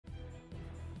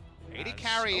AD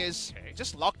carry is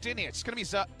just locked in here. It's going to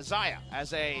be Xayah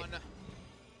as the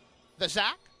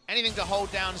Zac. Anything to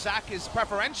hold down Zac is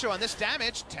preferential on this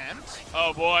damage. Tempt.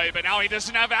 Oh boy, but now he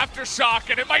doesn't have Aftershock,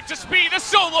 and it might just be the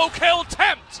solo kill.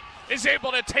 Tempt is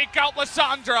able to take out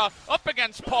Lissandra up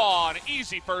against Pawn.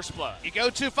 Easy first blood. You go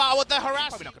too far with the harass.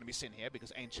 Probably not going to be seen here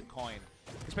because Ancient Coin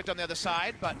is picked on the other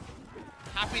side, but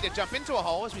happy to jump into a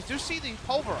hole as we do see the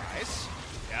Pulverize.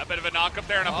 Yeah, a bit of a knock up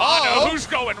there, and a bonO who's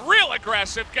going real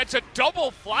aggressive, gets a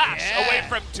double flash away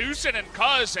from Tucson and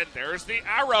Cuzz, and there's the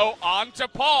arrow onto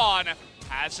Pawn.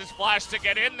 Has his flash to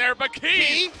get in there, but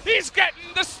he's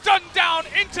getting the stun down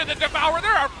into the Devourer. There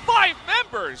are 5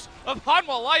 members of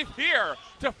Hanwha Life here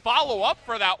to follow up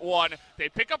for that one. They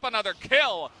pick up another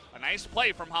kill. A nice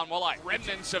play from Hanwha Life.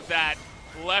 Remnants of that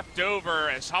left over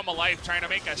as Hanwha Life trying to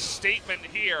make a statement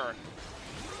here.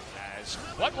 As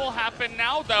what will happen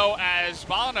now, though, as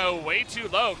bonO way too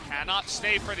low, cannot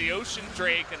stay for the Ocean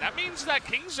Drake, and that means that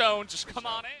King Zone just come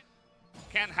on in.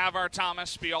 Can't have our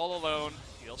Thomas be all alone.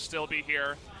 He'll still be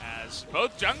here as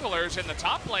both junglers in the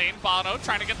top lane. bonO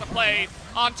trying to get the play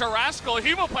onto Rascal.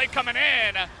 Hemo play coming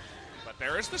in. But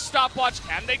there is the stopwatch.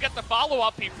 Can they get the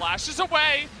follow-up? He flashes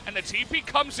away, and the TP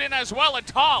comes in as well. And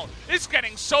Thal is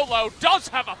getting solo, does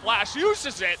have a flash,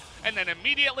 uses it, and then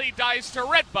immediately dies to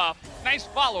red buff. Nice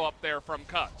follow-up there from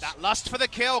Cuzz. That lust for the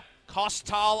kill cost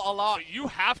Thal a lot. But you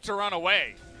have to run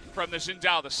away from the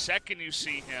Xindao the second you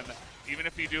see him, even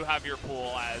if you do have your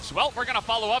pool as well. We're going to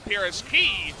follow up here as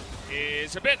Key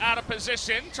is a bit out of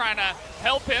position, trying to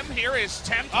help him. Here is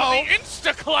Tempt with the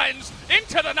insta-cleanse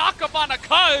into the knockup on a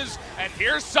Cuzz, and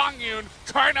here's Sangyoon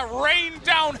trying to rain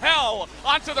down hell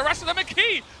onto the rest of them. And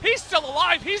Key, he's still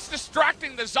alive. He's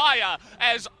distracting the Xayah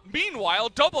as meanwhile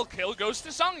double kill goes to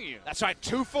Sangyoon. That's right,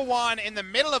 2 for 1 in the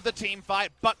middle of the team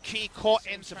fight, but Key caught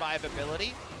in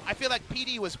survivability. I feel like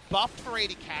PD was buffed for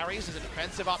AD carries as a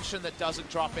defensive option that doesn't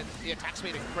drop in the attack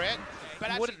speed and crit, but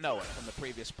I wouldn't know it from the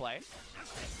previous play.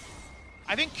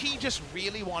 I think Key just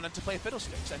really wanted to play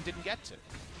Fiddlesticks and didn't get to.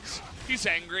 He's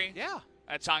angry. Yeah.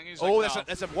 At Sangyoon's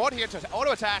there's a ward here to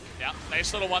auto attack. Yeah,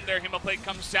 nice little one there. Hemoplate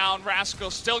comes down.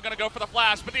 Rascal still going to go for the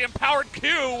flash, but the empowered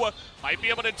Q might be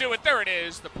able to do it. There it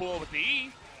is. The pool with the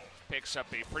E picks up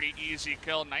a pretty easy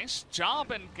kill. Nice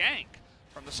job and gank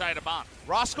from the side of bonO.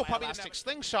 Rascal probably elastic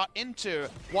slingshot into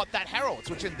what that heralds,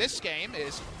 which in this game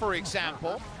is, for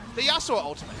example, the Yasuo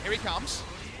ultimate. Here he comes.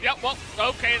 Yep, well,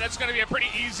 okay, that's going to be a pretty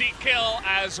easy kill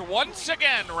as once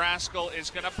again Rascal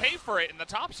is going to pay for it in the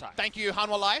top side. Thank you,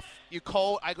 Hanwha Life.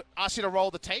 I asked you to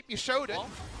roll the tape. You showed it. Well,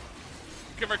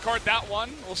 you can record that one.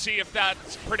 We'll see if that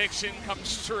prediction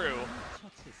comes true.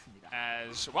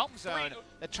 As, well, Zone.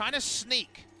 They're trying to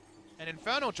sneak an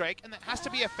Infernal Drake, and that has to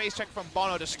be a face check from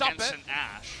bonO to stop it. An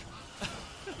Ashe.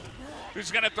 Who's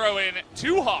going to throw in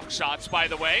 2 Hawk shots, by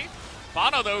the way.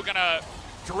 bonO, though, going to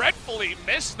dreadfully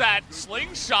miss that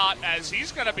slingshot as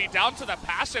he's going to be down to the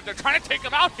passive. They're trying to take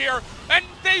him out here, and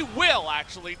they will,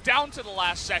 actually, down to the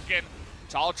last second.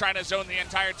 Thal trying to zone the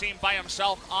entire team by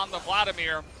himself on the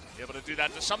Vladimir. Able to do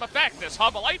that to some effect as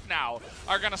Hanwha Life now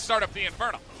are going to start up the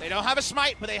Inferno. They don't have a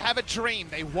smite, but they have a dream.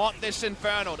 They want this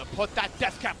Inferno to put that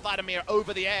Deathcap Vladimir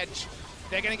over the edge.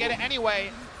 They're going to get it anyway.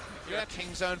 You're a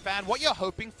King Zone fan. What you're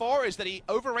hoping for is that he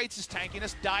overrates his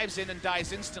tankiness, dives in, and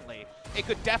dies instantly. It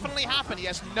could definitely happen. He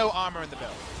has no armor in the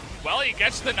build. Well, he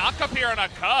gets the knock-up here on a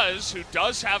Cuzz, who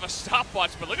does have a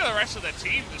stopwatch, but look at the rest of the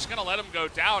team. Just going to let him go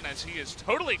down as he is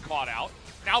totally caught out.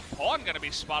 Now Pawn going to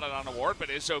be spotted on a ward, but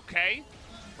is okay.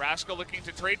 Rascal looking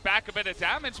to trade back a bit of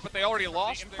damage, but they already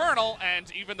lost the Infernal,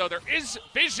 and even though there is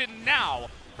vision now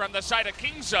from the side of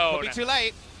King Zone, it'll be too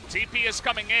late. TP is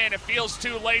coming in. It feels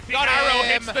too late. The arrow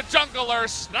hits the jungler,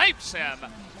 snipes him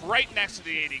right next to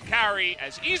the AD carry,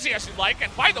 as easy as you like.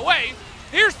 And by the way,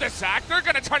 here's the Zac. They're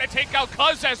going to try to take out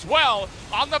Cuzz as well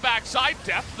on the backside.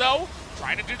 Deft, though,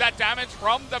 trying to do that damage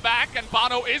from the back, and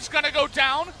bonO is going to go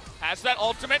down. Has that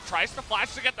ultimate, tries to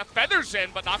flash to get the feathers in,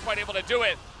 but not quite able to do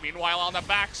it. Meanwhile, on the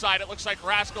backside, it looks like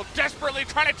Rascal desperately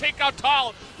trying to take out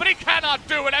Thal, but he cannot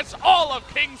do it as all of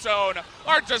King Zone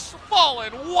are just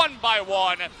falling one by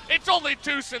one. It's only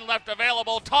Tucson left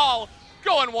available. Thal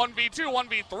going 1v2,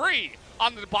 1v3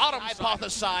 on the bottom side.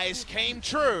 Hypothesize came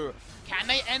true. Can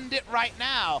they end it right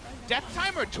now? Death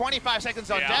timer, 25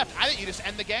 seconds on Deft. I think you just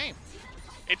end the game.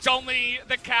 It's only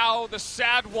the cow, the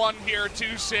sad one here,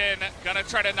 Tucson, gonna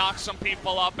try to knock some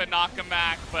people up and knock them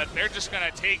back, but they're just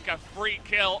gonna take a free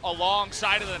kill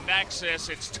alongside of the Nexus.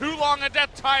 It's too long of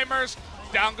death timers.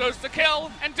 Down goes the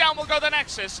kill, and down will go the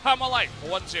Nexus. Hanwha Life,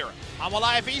 1-0. Hanwha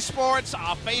Life Esports,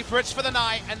 our favorites for the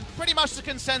night, and pretty much the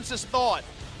consensus thought,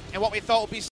 and what we thought would be